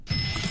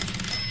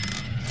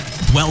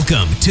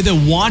Welcome to the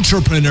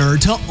Wantrepreneur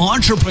to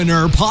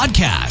Entrepreneur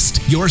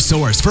podcast, your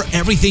source for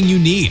everything you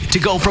need to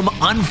go from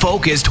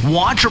unfocused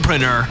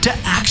wantrepreneur to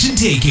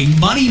action-taking,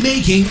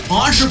 money-making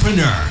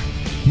entrepreneur.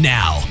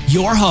 Now,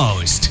 your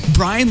host,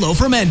 Brian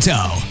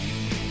Lofermento.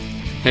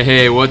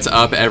 Hey, what's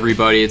up,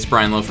 everybody? It's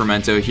Brian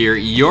Lofermento here,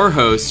 your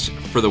host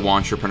for the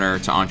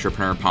Wantrepreneur to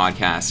Entrepreneur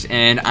podcast.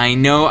 And I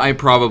know I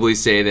probably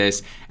say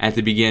this at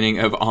the beginning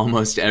of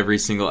almost every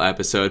single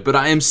episode, but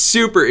I am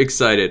super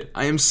excited.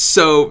 I am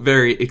so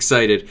very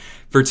excited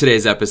for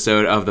today's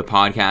episode of the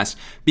podcast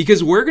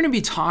because we're going to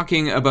be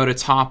talking about a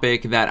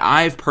topic that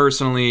I've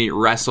personally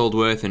wrestled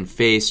with and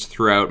faced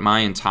throughout my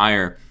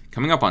entire,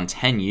 coming up on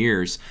 10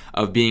 years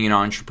of being an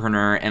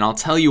entrepreneur. And I'll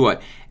tell you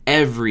what,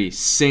 every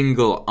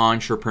single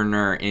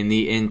entrepreneur in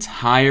the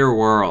entire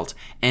world,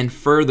 and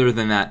further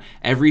than that,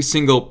 every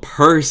single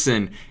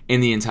person in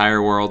the entire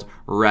world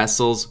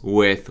wrestles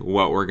with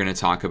what we're going to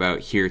talk about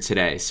here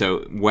today.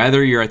 So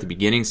whether you're at the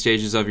beginning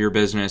stages of your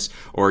business,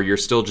 or you're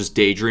still just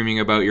daydreaming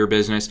about your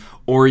business,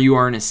 or you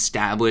are an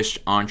established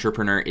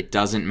entrepreneur, it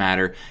doesn't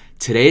matter.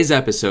 Today's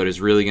episode is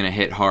really going to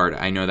hit hard.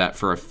 I know that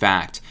for a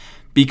fact,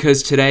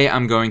 because today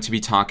I'm going to be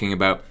talking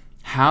about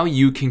how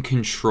you can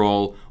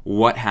control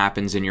what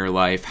happens in your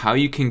life, how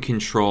you can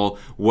control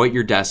what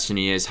your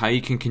destiny is, how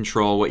you can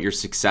control what your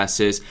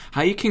success is,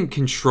 how you can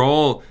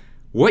control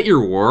what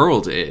your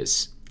world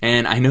is.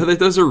 And I know that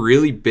those are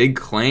really big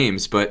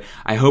claims, but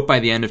I hope by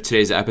the end of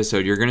today's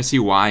episode, you're going to see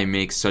why I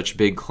make such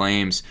big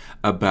claims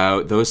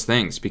about those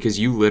things, because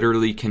you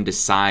literally can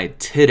decide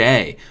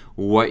today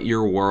what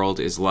your world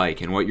is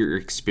like and what your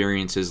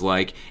experience is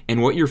like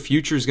and what your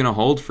future is going to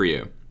hold for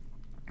you.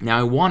 Now,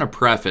 I want to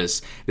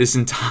preface this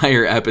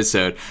entire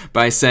episode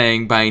by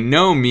saying by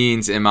no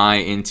means am I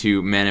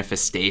into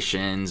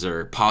manifestations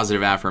or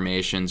positive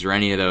affirmations or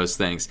any of those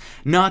things.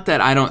 Not that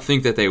I don't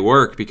think that they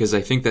work, because I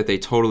think that they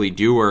totally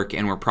do work,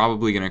 and we're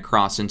probably going to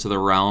cross into the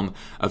realm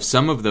of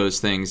some of those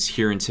things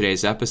here in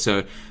today's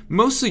episode,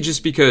 mostly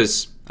just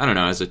because, I don't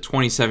know, as a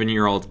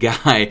 27-year-old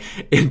guy,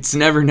 it's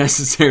never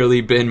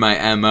necessarily been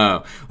my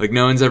MO. Like,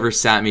 no one's ever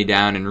sat me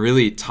down and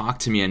really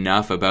talked to me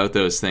enough about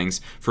those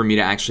things for me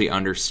to actually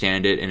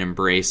understand it and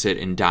embrace it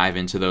and dive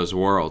into those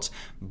worlds.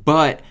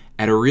 But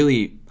at a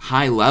really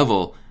high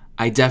level,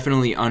 I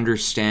definitely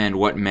understand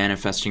what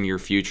manifesting your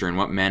future and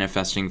what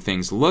manifesting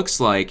things looks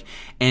like.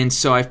 And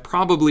so I've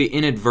probably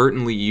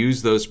inadvertently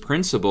used those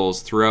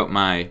principles throughout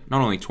my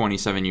not only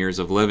 27 years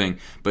of living,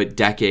 but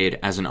decade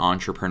as an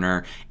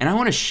entrepreneur. And I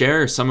want to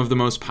share some of the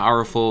most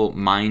powerful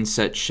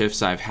mindset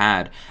shifts I've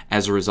had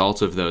as a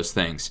result of those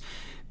things.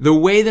 The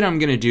way that I'm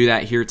going to do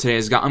that here today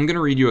is I'm going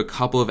to read you a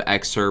couple of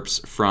excerpts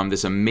from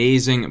this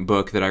amazing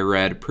book that I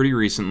read pretty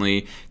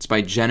recently. It's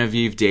by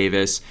Genevieve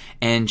Davis,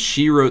 and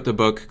she wrote the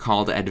book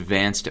called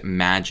Advanced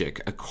Magic,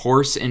 A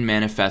Course in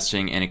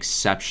Manifesting an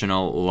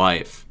Exceptional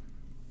Life.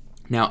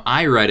 Now,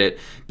 I read it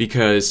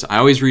because I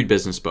always read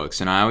business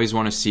books, and I always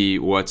want to see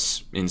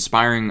what's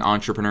inspiring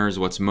entrepreneurs,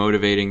 what's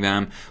motivating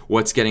them,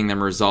 what's getting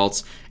them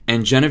results.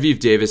 And Genevieve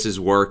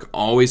Davis's work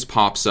always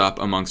pops up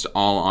amongst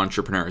all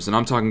entrepreneurs. And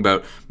I'm talking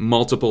about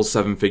multiple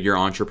 7-figure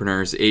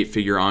entrepreneurs,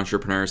 8-figure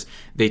entrepreneurs.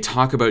 They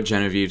talk about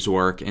Genevieve's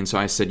work. And so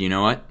I said, you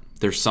know what?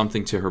 There's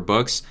something to her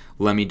books.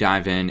 Let me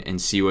dive in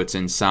and see what's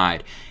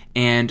inside.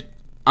 And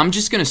I'm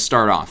just going to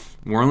start off.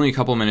 We're only a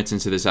couple minutes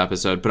into this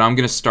episode, but I'm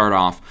going to start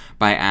off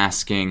by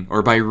asking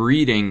or by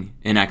reading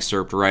an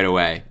excerpt right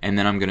away, and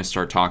then I'm going to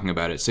start talking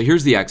about it. So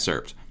here's the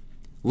excerpt.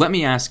 Let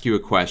me ask you a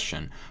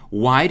question.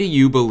 Why do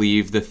you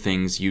believe the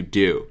things you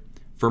do?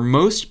 For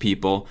most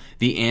people,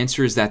 the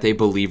answer is that they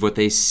believe what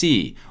they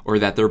see, or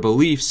that their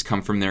beliefs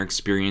come from their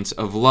experience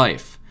of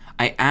life.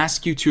 I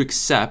ask you to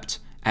accept,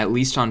 at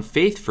least on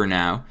faith for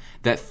now,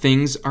 that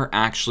things are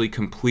actually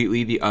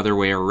completely the other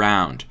way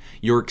around.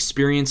 Your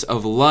experience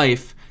of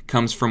life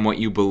comes from what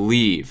you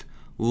believe.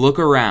 Look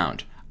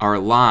around. Our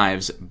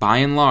lives, by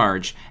and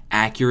large,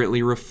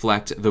 accurately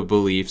reflect the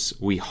beliefs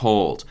we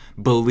hold.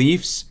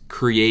 Beliefs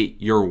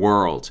create your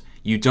world.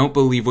 You don't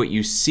believe what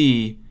you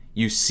see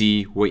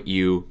what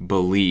you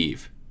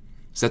believe.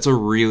 So that's a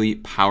really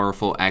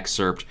powerful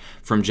excerpt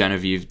from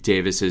Genevieve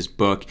Davis's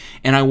book.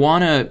 And I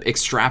want to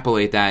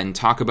extrapolate that and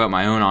talk about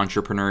my own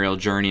entrepreneurial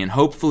journey. And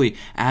hopefully,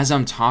 as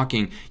I'm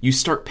talking, you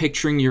start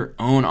picturing your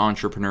own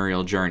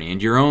entrepreneurial journey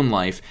and your own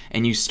life,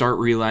 and you start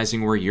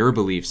realizing where your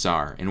beliefs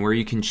are and where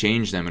you can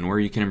change them and where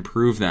you can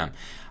improve them.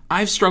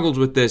 I've struggled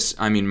with this,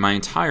 my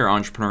entire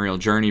entrepreneurial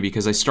journey,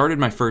 because I started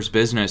my first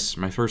business,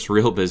 my first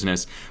real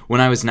business, when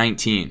I was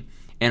 19.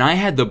 And I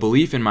had the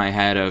belief in my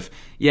head of,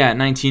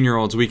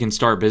 19-year-olds, we can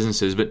start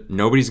businesses, but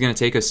nobody's going to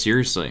take us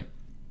seriously.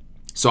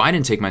 So I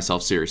didn't take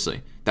myself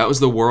seriously. That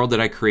was the world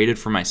that I created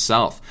for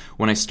myself.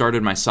 When I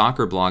started my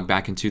soccer blog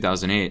back in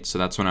 2008, so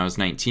that's when I was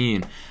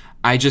 19,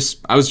 I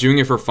was doing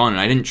it for fun, and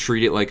I didn't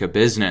treat it like a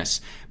business.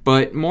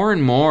 But more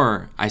and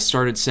more, I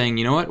started saying,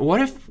 you know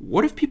what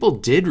if people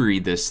did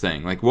read this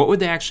thing? Like, what would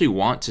they actually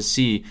want to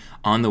see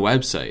on the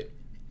website?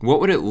 What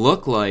would it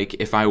look like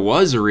if I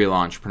was a real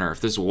entrepreneur,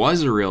 if this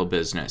was a real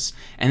business?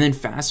 And then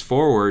fast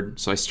forward,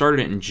 so I started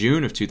it in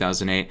June of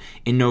 2008.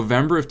 In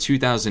November of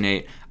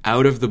 2008,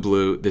 out of the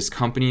blue, this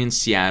company in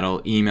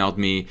Seattle emailed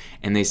me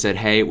and they said,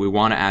 hey, we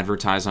want to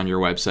advertise on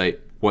your website.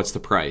 What's the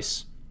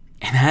price?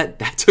 And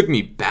that took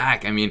me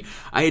back. I mean,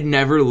 I had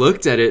never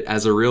looked at it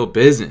as a real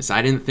business.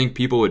 I didn't think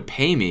people would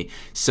pay me.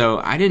 So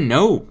I didn't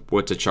know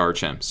what to charge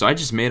him. So I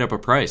just made up a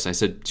price. I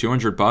said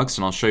 $200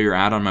 and I'll show your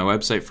ad on my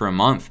website for a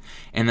month.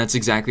 And that's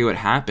exactly what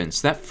happened.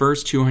 So that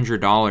first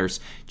 $200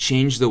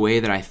 changed the way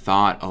that I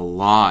thought a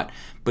lot.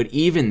 But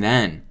even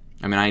then,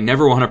 I mean, I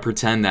never want to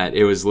pretend that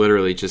it was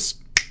literally just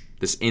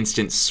this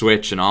instant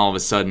switch and all of a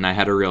sudden I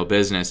had a real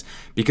business,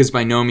 because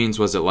by no means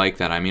was it like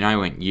that. I mean, I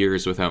went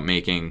years without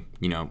making,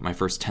 my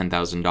first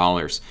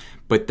 $10,000.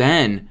 But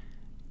then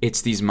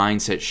it's these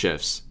mindset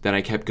shifts that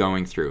I kept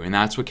going through, and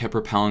that's what kept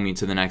propelling me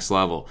to the next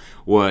level.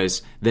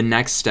 Was the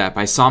next step.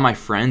 I saw my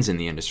friends in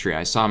the industry.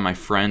 I saw my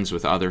friends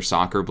with other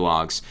soccer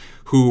blogs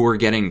who were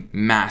getting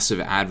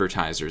massive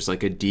advertisers like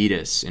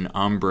Adidas and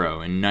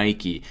Umbro and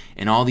Nike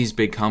and all these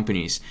big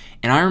companies.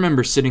 And I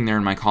remember sitting there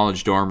in my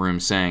college dorm room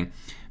saying,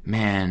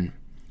 man,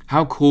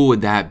 how cool would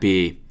that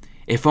be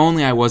if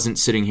only I wasn't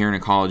sitting here in a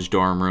college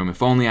dorm room,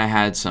 if only I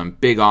had some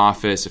big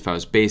office, if I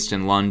was based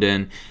in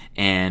London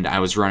and I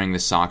was running the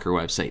soccer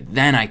website,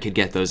 then I could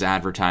get those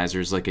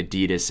advertisers like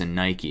Adidas and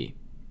Nike.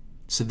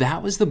 So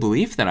that was the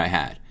belief that I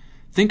had.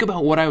 Think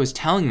about what I was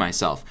telling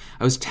myself.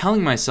 I was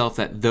telling myself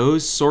that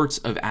those sorts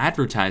of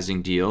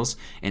advertising deals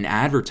and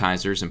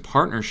advertisers and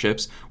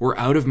partnerships were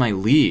out of my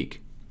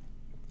league.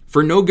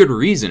 For no good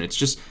reason. It's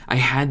just I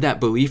had that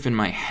belief in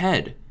my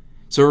head.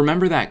 So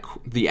remember that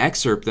the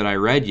excerpt that I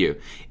read you.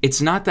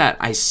 It's not that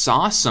I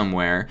saw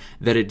somewhere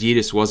that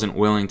Adidas wasn't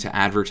willing to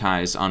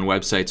advertise on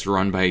websites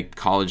run by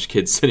college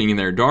kids sitting in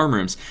their dorm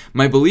rooms.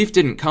 My belief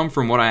didn't come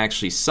from what I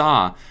actually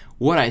saw.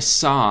 What I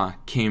saw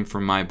came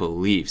from my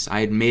beliefs.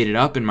 I had made it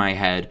up in my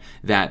head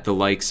that the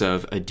likes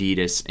of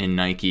Adidas and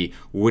Nike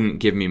wouldn't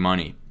give me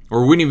money,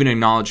 or wouldn't even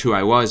acknowledge who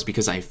I was,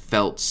 because I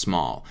felt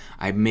small.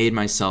 I made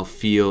myself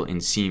feel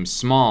and seem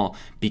small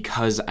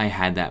because I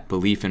had that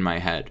belief in my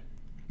head.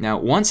 Now,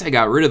 once I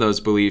got rid of those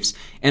beliefs,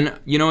 and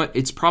you know what,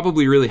 it's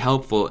probably really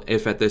helpful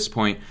if at this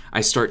point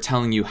I start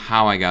telling you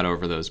how I got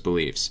over those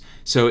beliefs.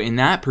 So in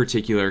that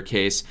particular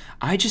case,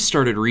 I just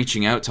started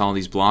reaching out to all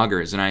these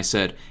bloggers and I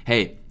said,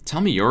 hey,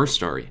 tell me your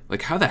story.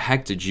 Like, how the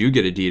heck did you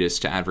get Adidas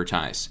to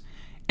advertise?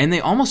 And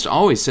they almost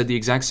always said the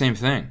exact same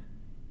thing.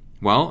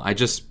 Well, I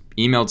just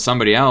emailed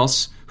somebody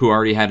else who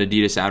already had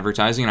Adidas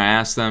advertising and I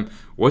asked them,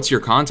 what's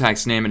your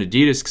contact's name at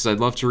Adidas, because I'd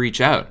love to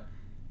reach out.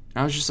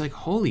 And I was just like,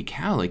 holy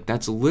cow, like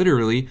that's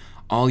literally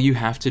all you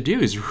have to do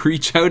is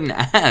reach out and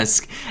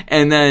ask.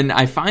 And then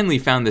I finally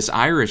found this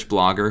Irish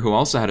blogger who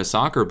also had a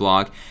soccer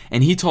blog,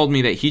 and he told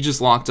me that he just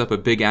locked up a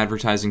big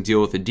advertising deal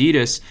with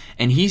Adidas,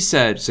 and he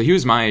said, so he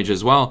was my age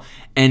as well,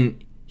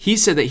 and he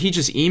said that he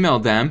just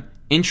emailed them,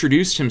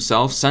 introduced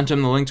himself, sent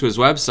him the link to his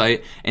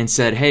website, and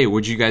said, hey,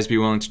 would you guys be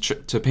willing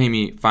to pay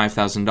me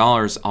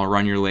 $5,000? I'll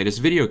run your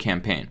latest video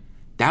campaign.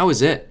 That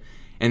was it.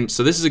 And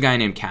so this is a guy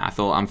named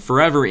Cathal. I'm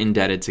forever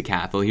indebted to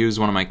Cathal. He was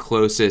one of my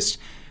closest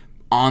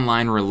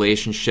online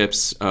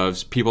relationships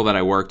of people that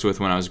I worked with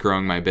when I was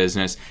growing my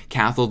business.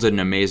 Cathal did an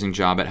amazing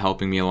job at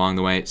helping me along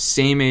the way.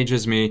 Same age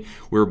as me.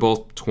 We were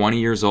both 20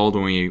 years old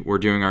when we were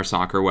doing our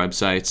soccer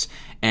websites,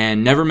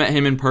 and never met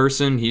him in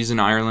person. He's in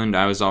Ireland.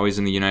 I was always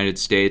in the United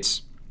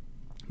States.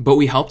 But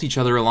we helped each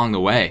other along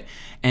the way.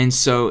 And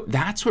so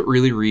that's what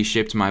really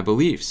reshaped my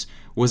beliefs,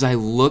 was I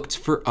looked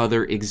for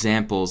other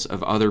examples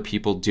of other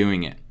people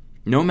doing it.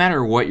 No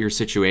matter what your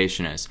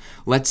situation is.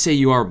 Let's say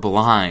you are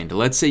blind.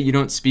 Let's say you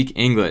don't speak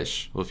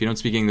English. Well, if you don't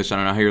speak English, I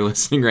don't know how you're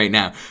listening right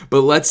now.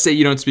 But let's say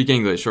you don't speak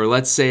English. Or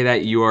let's say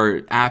that you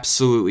are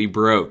absolutely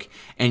broke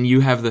and you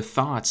have the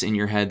thoughts in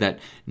your head that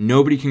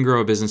nobody can grow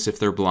a business if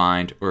they're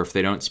blind, or if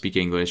they don't speak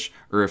English,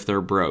 or if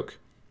they're broke.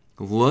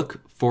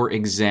 Look for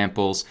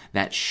examples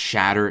that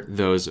shatter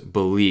those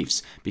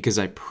beliefs, because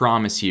I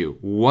promise you,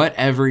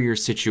 whatever your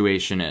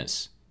situation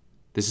is,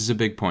 this is a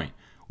big point,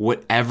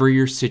 whatever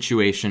your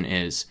situation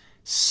is,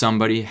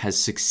 somebody has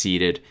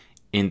succeeded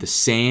in the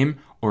same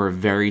or a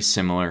very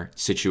similar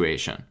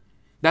situation.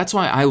 That's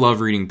why I love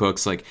reading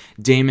books like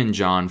Daymond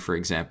John, for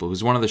example,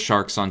 who's one of the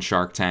sharks on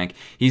Shark Tank.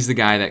 He's the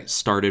guy that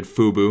started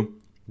FUBU,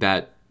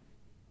 that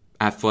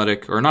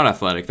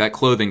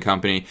clothing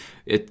company.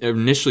 It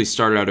initially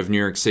started out of New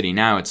York City.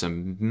 Now it's a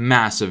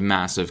massive,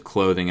 massive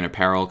clothing and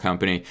apparel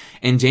company.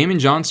 And Daymond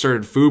John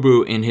started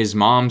FUBU in his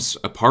mom's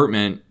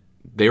apartment.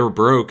 They were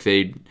broke.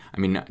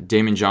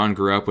 Daymond John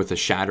grew up with a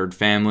shattered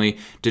family,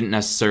 didn't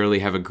necessarily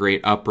have a great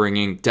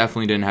upbringing,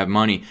 definitely didn't have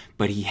money,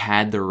 but he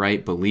had the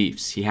right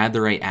beliefs. He had the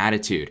right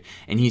attitude.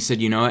 And he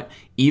said, you know what?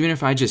 Even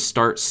if I just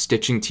start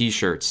stitching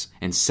t-shirts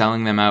and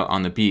selling them out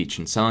on the beach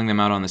and selling them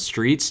out on the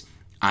streets,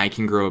 I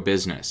can grow a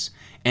business.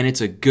 And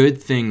it's a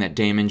good thing that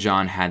Daymond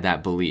John had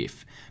that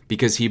belief,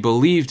 because he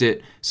believed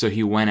it, so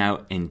he went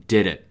out and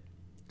did it.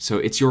 So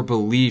it's your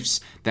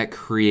beliefs that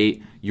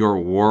create your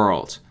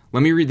world.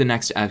 Let me read the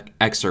next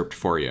excerpt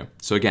for you.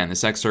 So again,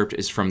 this excerpt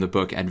is from the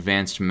book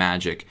Advanced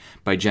Magic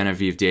by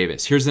Genevieve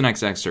Davis. Here's the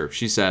next excerpt.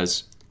 She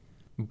says,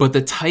 "But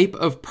the type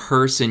of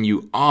person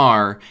you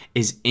are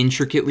is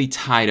intricately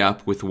tied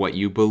up with what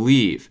you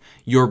believe.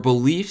 Your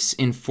beliefs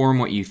inform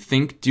what you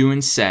think, do,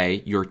 and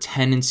say, your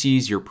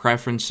tendencies, your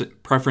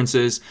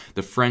preferences,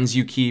 the friends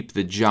you keep,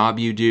 the job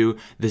you do,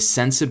 the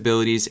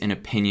sensibilities and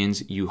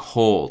opinions you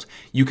hold.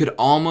 You could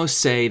almost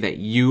say that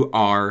you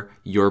are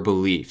your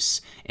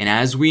beliefs. And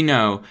as we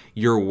know,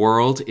 your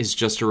world is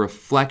just a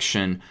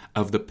reflection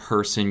of the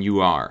person you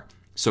are.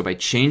 So by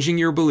changing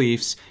your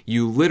beliefs,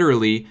 you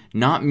literally,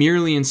 not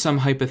merely in some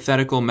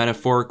hypothetical,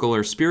 metaphorical,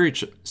 or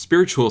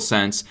spiritual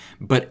sense,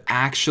 but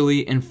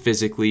actually and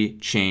physically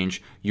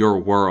change your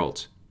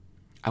world."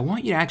 I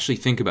want you to actually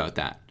think about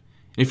that.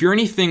 If you're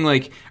anything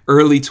like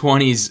early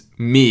 20s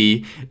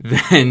me,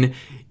 then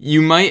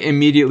you might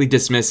immediately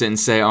dismiss it and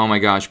say, "Oh my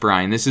gosh,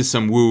 Brian, this is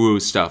some woo-woo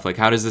stuff. Like,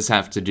 how does this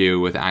have to do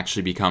with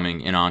actually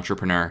becoming an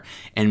entrepreneur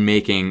and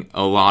making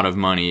a lot of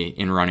money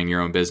in running your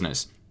own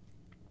business?"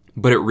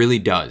 But it really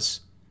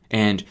does.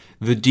 And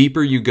the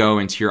deeper you go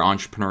into your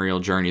entrepreneurial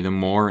journey, the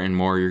more and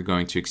more you're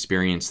going to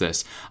experience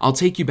this. I'll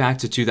take you back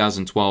to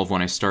 2012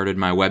 when I started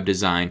my web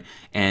design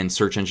and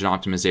search engine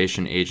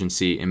optimization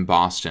agency in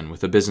Boston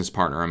with a business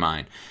partner of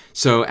mine.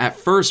 So at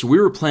first, we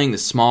were playing the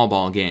small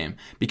ball game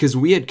because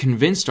we had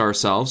convinced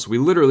ourselves, we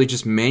literally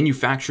just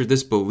manufactured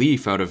this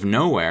belief out of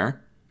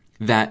nowhere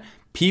that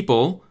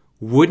people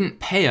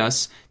wouldn't pay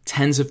us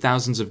tens of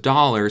thousands of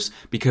dollars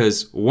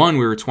because, one,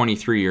 we were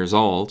 23 years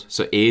old,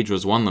 so age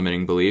was one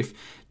limiting belief.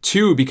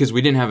 Two, because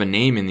we didn't have a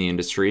name in the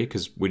industry,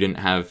 because we didn't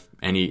have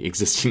any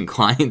existing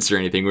clients or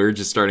anything. We were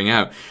just starting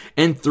out.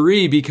 And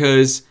three,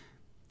 because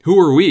who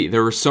were we?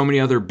 There were so many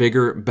other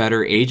bigger,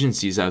 better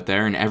agencies out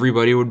there, and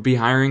everybody would be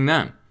hiring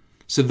them.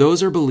 So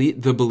those are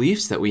the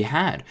beliefs that we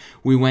had.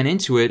 We went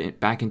into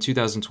it back in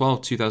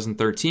 2012,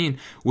 2013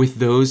 with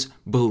those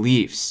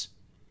beliefs.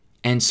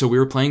 And so we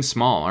were playing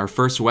small. Our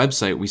first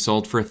website we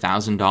sold for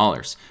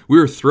 $1,000. We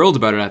were thrilled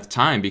about it at the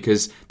time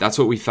because that's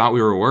what we thought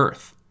we were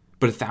worth.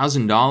 But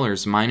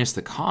 $1,000 minus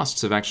the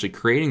costs of actually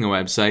creating a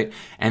website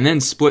and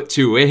then split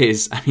two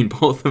ways. I mean,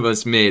 both of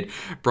us made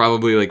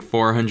probably like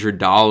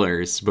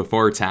 $400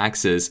 before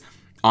taxes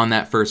on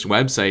that first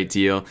website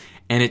deal.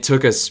 And it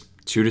took us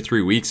 2 to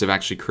 3 weeks of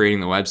actually creating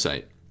the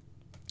website.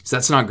 So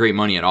that's not great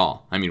money at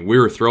all. I mean, we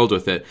were thrilled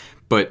with it,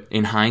 but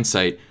in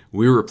hindsight,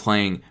 we were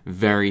playing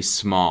very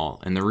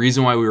small. And the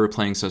reason why we were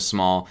playing so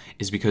small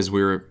is because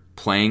we were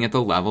playing at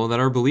the level that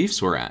our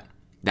beliefs were at.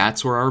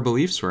 That's where our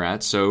beliefs were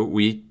at. So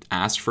we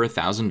asked for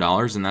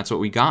 $1,000 and that's what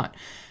we got.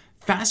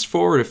 Fast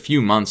forward a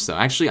few months though.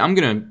 Actually, I'm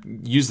going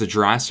to use the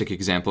drastic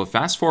example of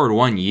fast forward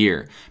 1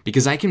 year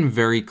because I can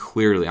very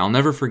clearly, I'll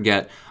never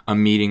forget a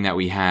meeting that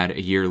we had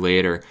a year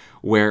later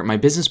where my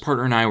business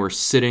partner and I were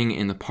sitting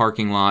in the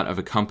parking lot of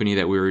a company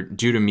that we were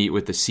due to meet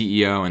with the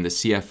CEO and the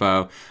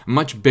CFO, a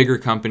much bigger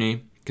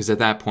company. Because at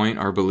that point,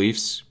 our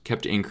beliefs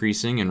kept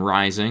increasing and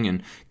rising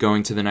and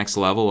going to the next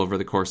level over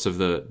the course of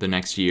the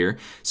next year.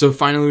 So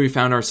finally, we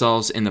found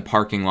ourselves in the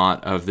parking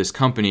lot of this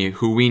company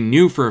who we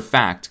knew for a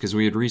fact, because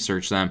we had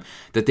researched them,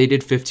 that they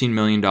did $15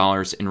 million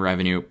in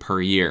revenue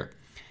per year.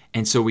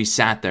 And so we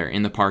sat there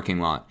in the parking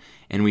lot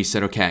and we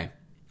said, okay,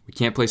 we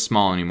can't play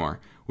small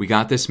anymore. We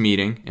got this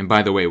meeting. And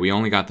by the way, we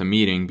only got the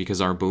meeting because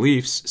our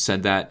beliefs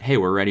said that, hey,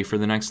 we're ready for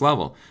the next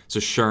level.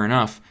 So sure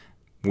enough,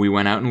 we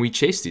went out and we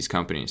chased these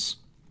companies.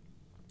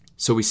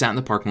 So we sat in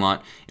the parking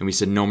lot and we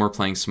said, no more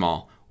playing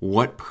small.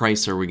 What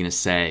price are we going to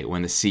say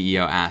when the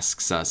CEO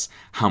asks us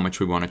how much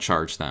we want to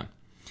charge them?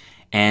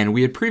 And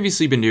we had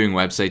previously been doing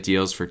website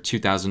deals for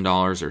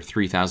 $2,000 or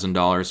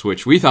 $3,000,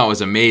 which we thought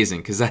was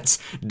amazing because that's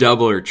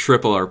double or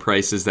triple our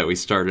prices that we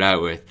started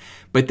out with.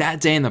 But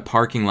that day in the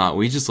parking lot,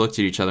 we just looked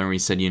at each other and we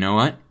said, you know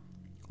what?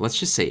 Let's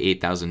just say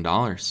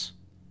 $8,000.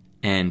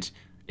 And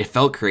it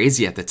felt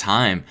crazy at the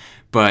time.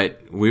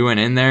 But we went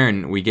in there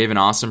and we gave an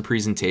awesome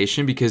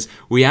presentation because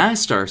we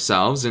asked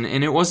ourselves, and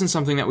it wasn't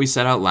something that we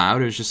said out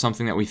loud, it was just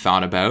something that we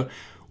thought about.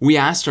 We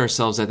asked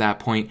ourselves at that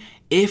point,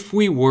 if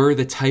we were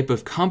the type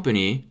of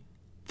company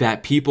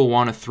that people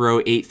want to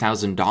throw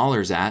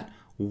 $8,000 at,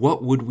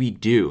 what would we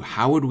do?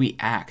 How would we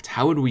act?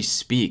 How would we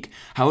speak?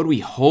 How would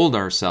we hold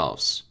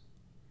ourselves?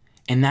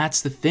 And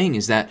that's the thing,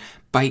 is that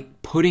by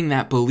putting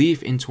that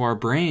belief into our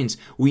brains,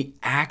 we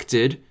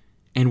acted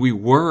and we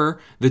were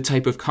the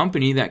type of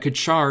company that could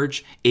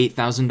charge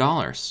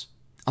 $8,000.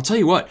 I'll tell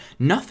you what,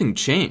 nothing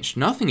changed.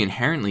 Nothing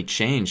inherently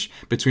changed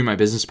between my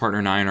business partner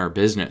and I and our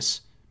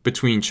business,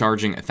 between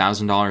charging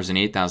 $1,000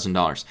 and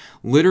 $8,000.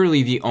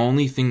 Literally, the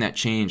only thing that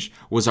changed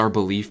was our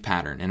belief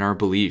pattern and our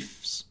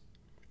beliefs.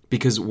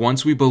 Because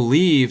once we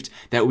believed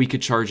that we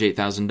could charge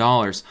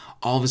 $8,000,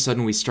 all of a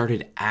sudden we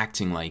started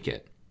acting like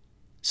it.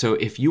 So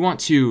if you want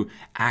to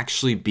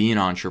actually be an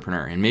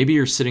entrepreneur, and maybe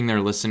you're sitting there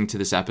listening to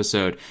this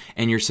episode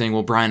and you're saying,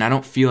 well, Brian, I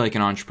don't feel like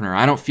an entrepreneur.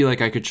 I don't feel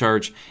like I could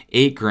charge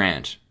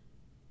 $8,000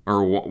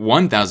 or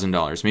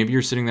 $1,000. Maybe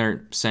you're sitting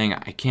there saying,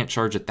 I can't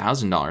charge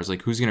 $1,000.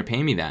 Like, who's going to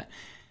pay me that?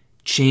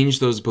 Change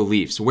those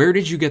beliefs. Where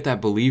did you get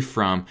that belief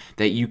from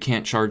that you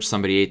can't charge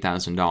somebody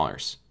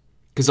 $8,000?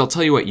 Because I'll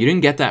tell you what, you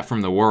didn't get that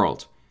from the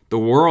world. The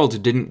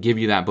world didn't give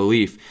you that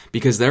belief,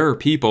 because there are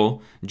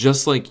people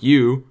just like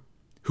you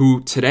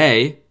who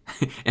today,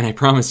 and I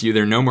promise you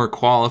they're no more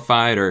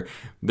qualified or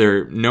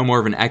they're no more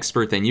of an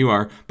expert than you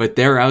are, but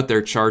they're out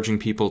there charging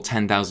people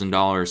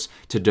 $10,000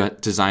 to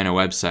design a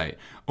website,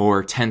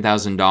 or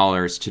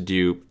 $10,000 to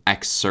do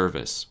X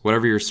service.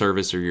 Whatever your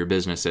service or your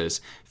business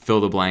is, fill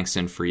the blanks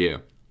in for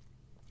you.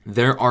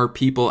 There are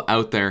people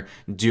out there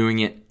doing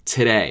it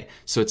today.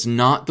 So it's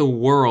not the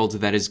world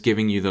that is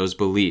giving you those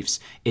beliefs.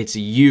 It's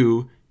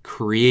you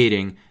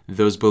creating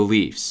those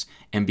beliefs.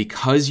 And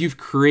because you've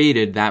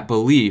created that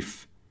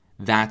belief,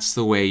 that's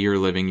the way you're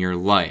living your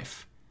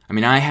life. I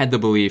mean, I had the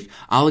belief,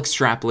 I'll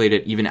extrapolate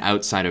it even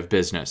outside of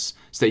business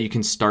so that you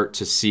can start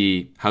to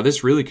see how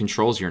this really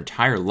controls your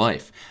entire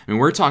life. I mean,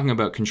 we're talking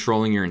about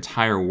controlling your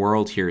entire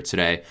world here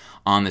today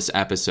on this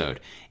episode.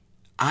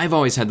 I've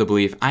always had the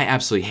belief, I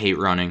absolutely hate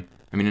running.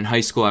 I mean, in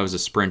high school, I was a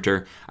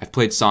sprinter. I've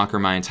played soccer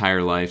my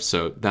entire life,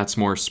 so that's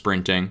more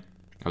sprinting.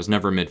 I was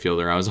never a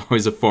midfielder. I was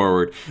always a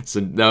forward. So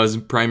that was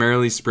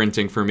primarily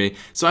sprinting for me.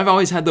 So I've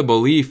always had the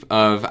belief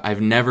of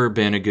I've never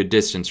been a good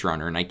distance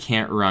runner, and I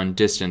can't run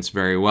distance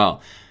very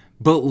well.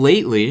 But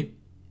lately,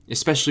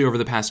 especially over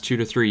the past 2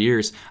 to 3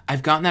 years,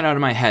 I've gotten that out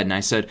of my head, and I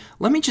said,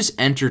 let me just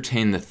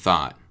entertain the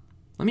thought.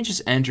 Let me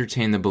just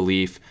entertain the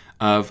belief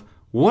of,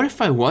 what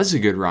if I was a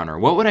good runner?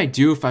 What would I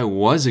do if I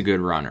was a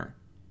good runner?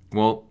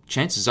 Well,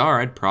 chances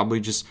are I'd probably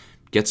just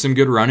get some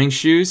good running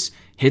shoes,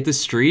 hit the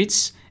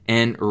streets,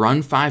 and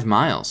run 5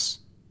 miles.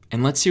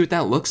 And let's see what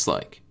that looks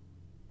like.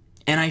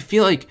 And I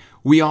feel like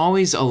we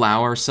always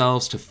allow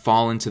ourselves to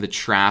fall into the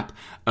trap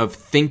of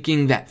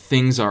thinking that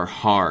things are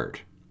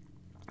hard.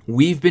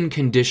 We've been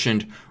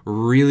conditioned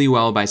really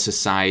well by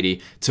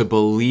society to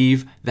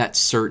believe that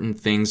certain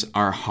things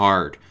are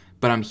hard.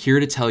 But I'm here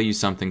to tell you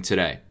something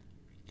today.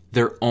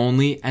 They're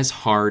only as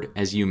hard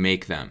as you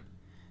make them.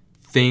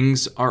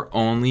 Things are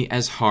only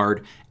as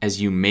hard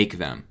as you make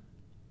them.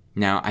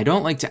 Now, I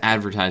don't like to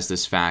advertise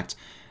this fact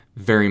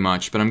very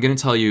much, but I'm going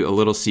to tell you a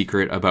little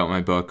secret about my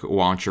book,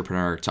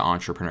 Wantrepreneur to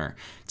Entrepreneur.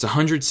 It's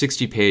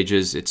 160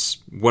 pages. It's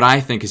what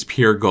I think is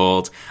pure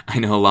gold. I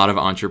know a lot of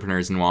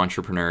entrepreneurs and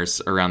wantrepreneurs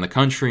around the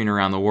country and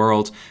around the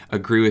world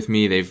agree with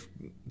me. They've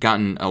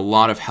gotten a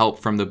lot of help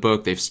from the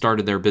book. They've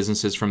started their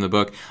businesses from the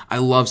book. I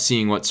love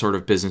seeing what sort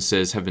of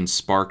businesses have been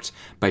sparked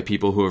by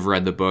people who have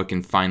read the book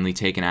and finally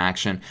taken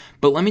action.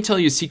 But let me tell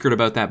you a secret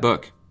about that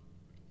book.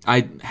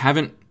 I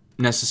haven't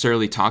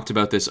necessarily talked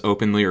about this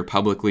openly or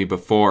publicly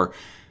before,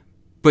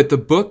 but the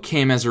book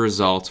came as a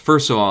result.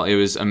 First of all, it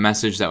was a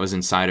message that was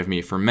inside of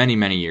me for many,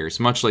 many years,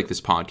 much like this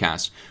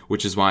podcast,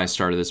 which is why I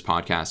started this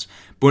podcast.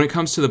 But when it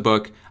comes to the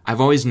book, I've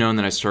always known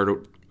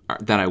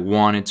that I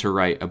wanted to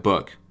write a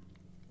book.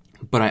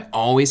 But I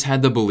always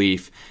had the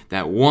belief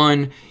that,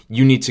 one,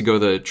 you need to go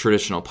the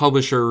traditional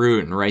publisher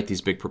route and write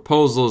these big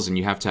proposals, and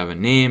you have to have a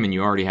name, and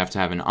you already have to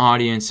have an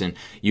audience, and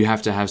you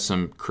have to have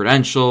some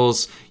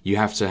credentials, you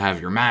have to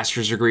have your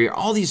master's degree,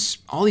 all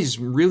these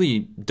really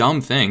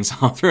dumb things,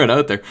 I'll throw it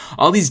out there,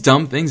 all these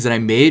dumb things that I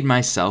made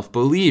myself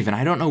believe, and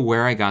I don't know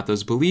where I got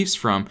those beliefs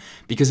from,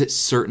 because it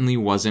certainly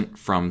wasn't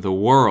from the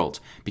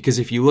world. Because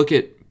if you look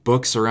at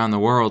books around the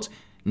world,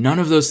 none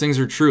of those things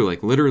are true.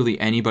 Like, literally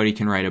anybody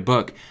can write a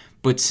book.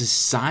 But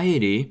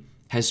society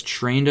has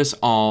trained us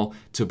all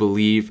to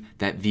believe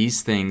that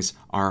these things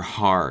are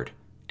hard,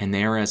 and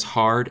they are as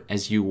hard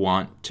as you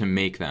want to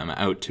make them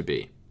out to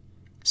be.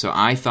 So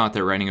I thought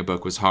that writing a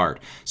book was hard.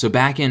 So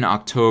back in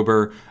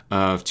October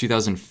of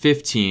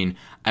 2015,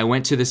 I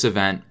went to this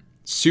event,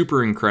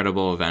 super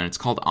incredible event. It's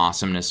called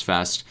Awesomeness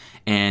Fest,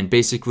 and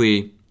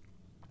basically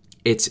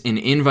it's an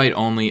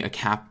invite-only,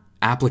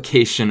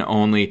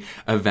 application-only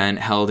event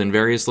held in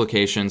various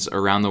locations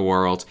around the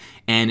world,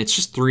 and it's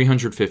just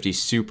 350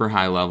 super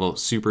high-level,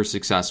 super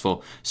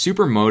successful,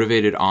 super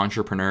motivated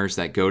entrepreneurs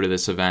that go to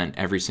this event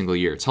every single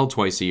year. It's held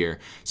twice a year.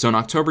 So in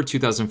October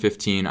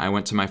 2015, I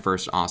went to my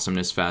first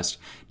Awesomeness Fest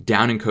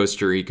down in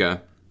Costa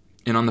Rica,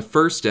 and on the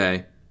first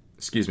day,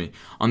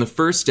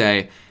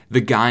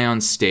 the guy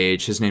on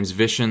stage, his name's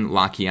Vishen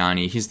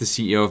Lakhiani. He's the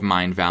CEO of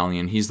Mindvalley,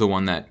 and he's the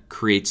one that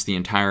creates the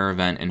entire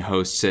event and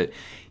hosts it.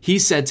 He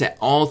said to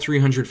all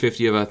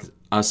 350 of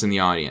us in the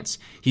audience,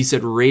 he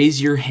said, raise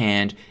your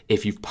hand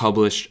if you've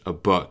published a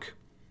book.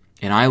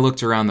 And I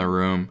looked around the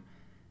room,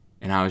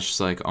 and I was just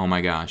like, oh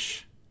my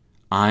gosh,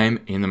 I'm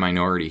in the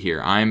minority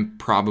here. I'm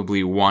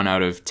probably 1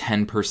 out of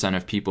 10%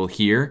 of people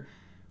here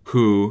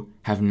who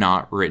have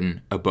not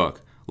written a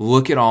book.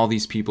 Look at all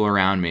these people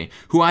around me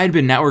who I had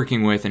been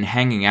networking with and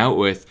hanging out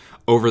with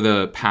over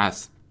the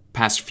past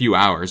few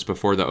hours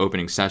before the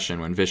opening session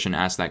when Vishen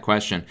asked that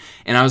question.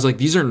 And I was like,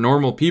 these are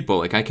normal people.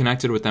 Like, I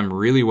connected with them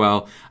really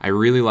well. I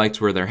really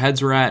liked where their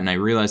heads were at, and I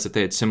realized that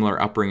they had similar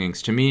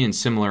upbringings to me and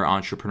similar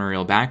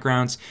entrepreneurial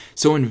backgrounds.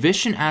 So when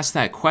Vishen asked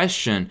that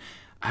question,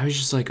 I was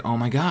just like, oh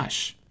my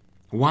gosh,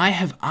 why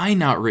have I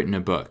not written a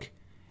book?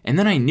 And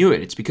then I knew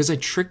it. It's because I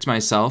tricked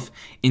myself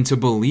into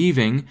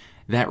believing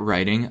that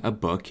writing a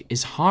book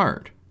is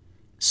hard.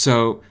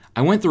 So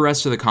I went the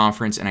rest of the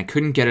conference and I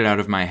couldn't get it out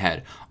of my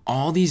head.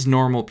 All these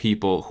normal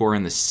people who are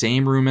in the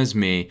same room as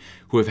me,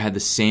 who have had the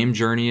same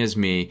journey as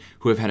me,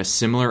 who have had a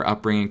similar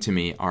upbringing to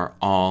me, are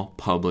all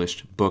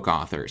published book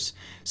authors.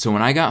 So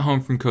when I got home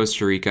from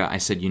Costa Rica, I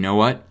said, you know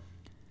what?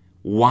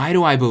 Why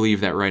do I believe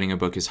that writing a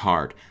book is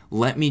hard?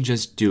 Let me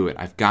just do it.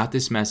 I've got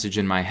this message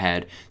in my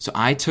head. So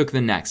I took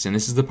the next, and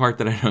this is the part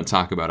that I don't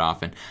talk about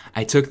often,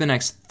 I took the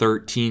next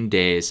 13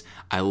 days,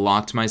 I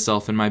locked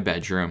myself in my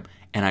bedroom,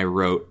 and I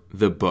wrote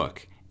the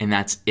book. And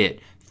that's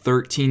it.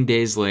 13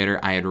 days later,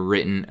 I had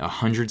written a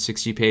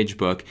 160-page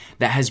book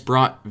that has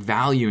brought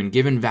value and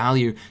given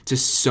value to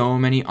so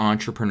many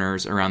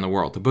entrepreneurs around the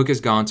world. The book has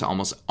gone to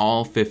almost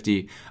all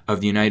 50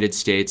 of the United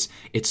States.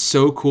 It's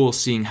so cool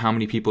seeing how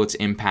many people it's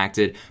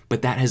impacted,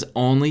 but that has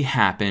only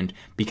happened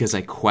because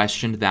I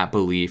questioned that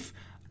belief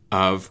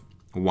of,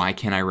 why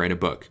can't I write a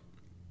book?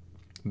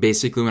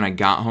 Basically, when I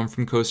got home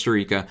from Costa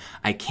Rica,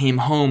 I came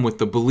home with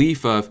the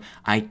belief of,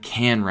 I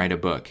can write a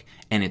book.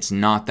 And it's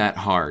not that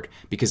hard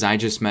because I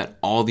just met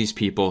all these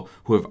people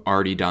who have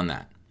already done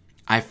that.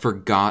 I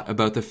forgot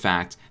about the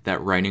fact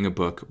that writing a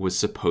book was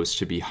supposed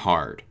to be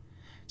hard.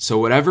 So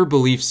whatever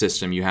belief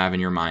system you have in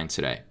your mind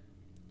today,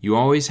 you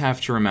always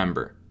have to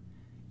remember,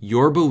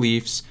 your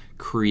beliefs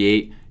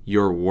create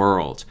your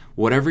world.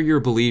 Whatever your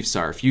beliefs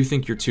are, if you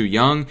think you're too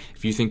young,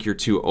 if you think you're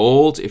too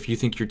old, if you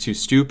think you're too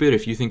stupid,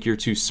 if you think you're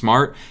too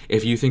smart,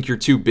 if you think you're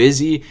too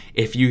busy,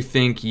 if you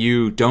think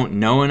you don't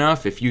know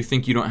enough, if you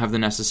think you don't have the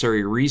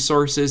necessary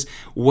resources,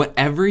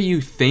 whatever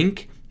you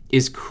think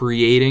is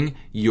creating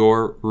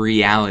your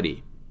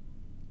reality.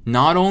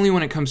 Not only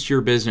when it comes to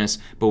your business,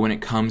 but when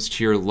it comes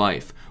to your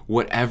life.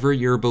 Whatever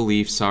your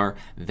beliefs are,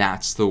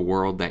 that's the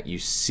world that you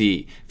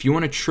see. If you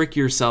want to trick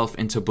yourself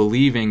into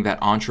believing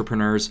that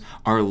entrepreneurs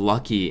are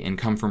lucky and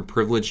come from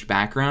privileged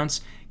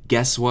backgrounds,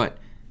 guess what?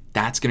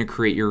 That's going to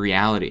create your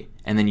reality.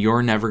 And then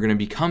you're never going to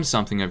become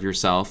something of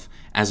yourself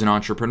as an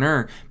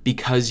entrepreneur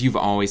because you've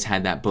always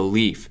had that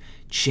belief.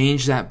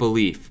 Change that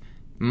belief.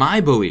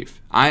 My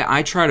belief,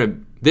 I try to,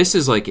 this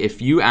is like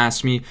if you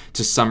ask me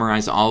to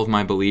summarize all of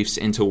my beliefs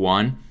into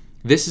one,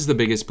 this is the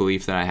biggest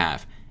belief that I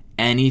have.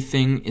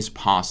 Anything is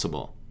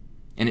possible.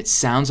 And it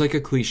sounds like a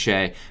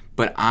cliche,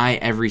 but I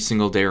every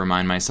single day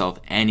remind myself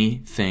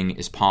anything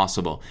is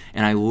possible.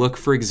 And I look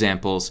for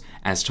examples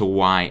as to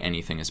why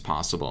anything is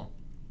possible.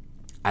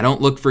 I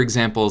don't look for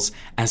examples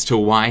as to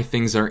why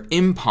things are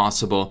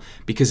impossible,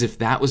 because if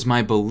that was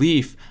my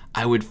belief,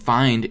 I would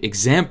find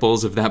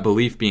examples of that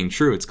belief being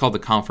true. It's called the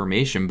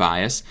confirmation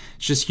bias.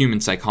 It's just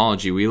human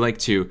psychology. We like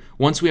to,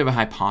 once we have a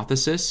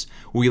hypothesis,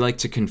 we like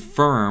to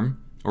confirm,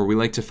 or we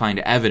like to find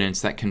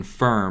evidence that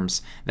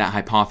confirms that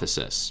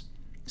hypothesis.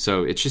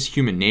 So it's just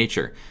human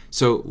nature.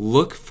 So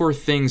look for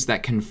things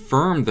that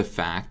confirm the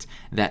fact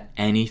that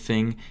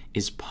anything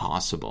is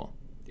possible.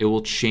 It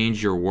will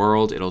change your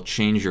world. It'll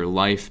change your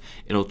life.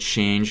 It'll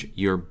change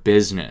your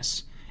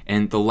business.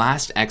 And the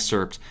last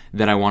excerpt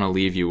that I want to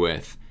leave you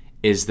with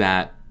is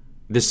that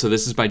this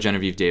is by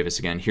Genevieve Davis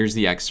again. Here's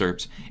the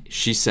excerpt.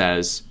 She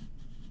says,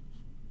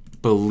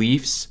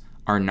 "Beliefs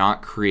are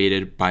not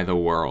created by the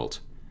world.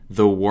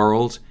 The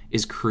world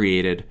is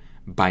created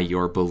by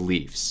your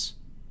beliefs."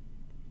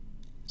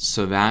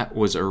 So that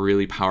was a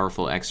really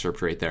powerful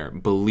excerpt right there.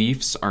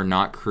 Beliefs are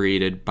not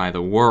created by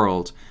the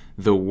world.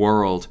 The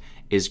world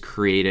is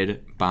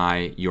created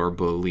by your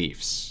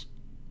beliefs.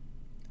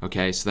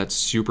 Okay, so that's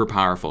super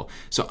powerful.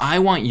 So I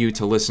want you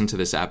to listen to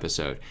this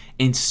episode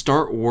and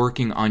start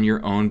working on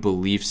your own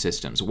belief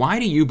systems. Why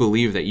do you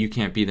believe that you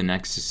can't be the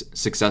next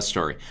success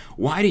story?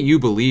 Why do you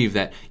believe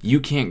that you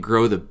can't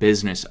grow the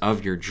business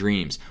of your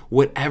dreams?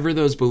 Whatever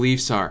those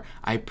beliefs are,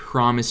 I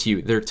promise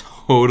you, they're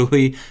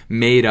totally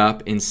made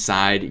up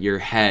inside your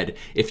head.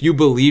 If you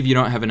believe you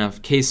don't have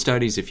enough case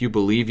studies, if you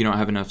believe you don't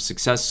have enough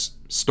success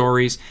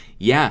stories,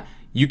 yeah,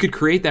 you could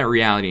create that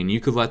reality and you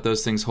could let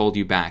those things hold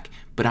you back.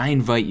 But I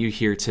invite you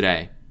here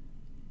today.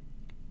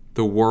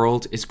 The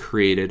world is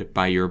created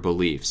by your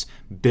beliefs.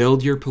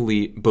 Build your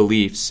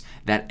beliefs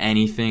that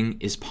anything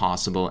is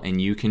possible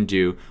and you can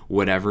do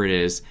whatever it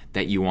is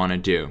that you want to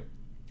do.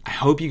 I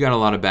hope you got a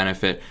lot of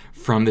benefit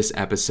from this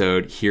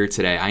episode here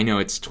today. I know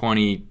it's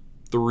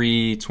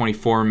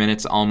 24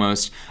 minutes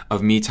almost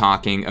of me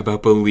talking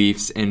about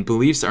beliefs, and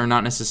beliefs are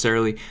not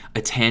necessarily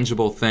a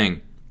tangible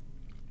thing.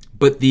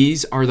 But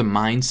these are the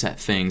mindset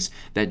things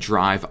that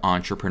drive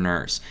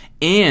entrepreneurs.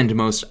 And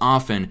most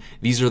often,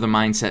 these are the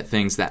mindset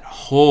things that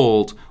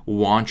hold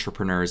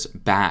entrepreneurs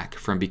back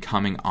from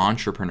becoming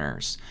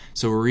entrepreneurs.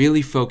 So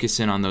really focus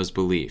in on those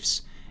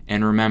beliefs.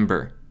 And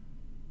remember,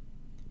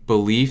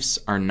 beliefs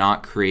are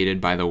not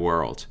created by the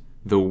world.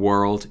 The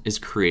world is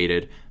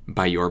created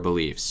by your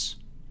beliefs.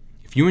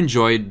 If you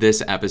enjoyed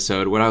this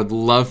episode, what I would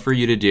love for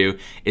you to do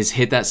is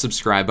hit that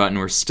subscribe button.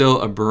 We're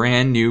still a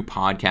brand new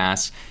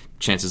podcast.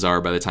 Chances are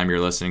by the time you're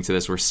listening to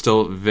this, we're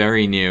still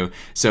very new.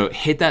 So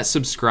hit that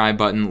subscribe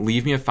button,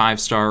 leave me a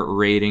 5-star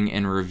rating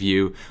and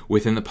review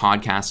within the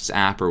podcasts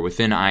app or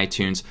within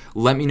iTunes.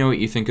 Let me know what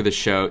you think of the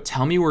show.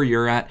 Tell me where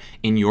you're at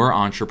in your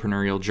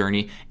entrepreneurial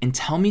journey and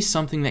tell me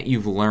something that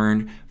you've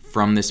learned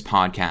from this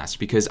podcast,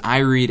 because I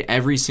read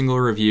every single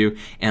review,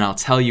 and I'll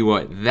tell you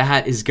what,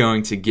 that is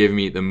going to give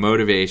me the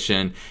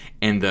motivation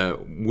and the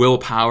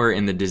willpower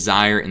and the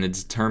desire and the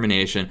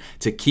determination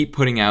to keep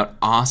putting out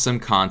awesome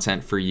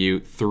content for you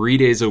 3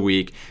 days a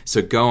week.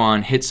 So go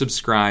on, hit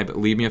subscribe,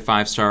 leave me a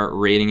 5-star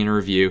rating and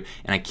review,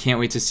 and I can't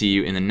wait to see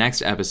you in the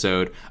next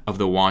episode of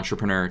the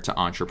Wantrepreneur to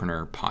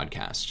Entrepreneur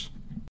podcast.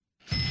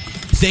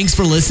 Thanks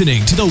for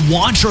listening to the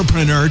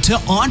Wantrepreneur to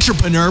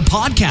Entrepreneur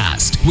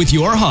podcast with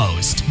your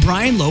host,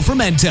 Brian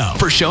Lofermento.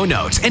 For show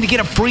notes and to get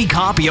a free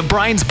copy of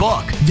Brian's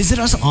book, visit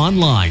us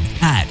online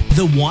at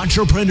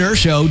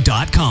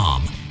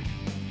thewantrepreneurshow.com.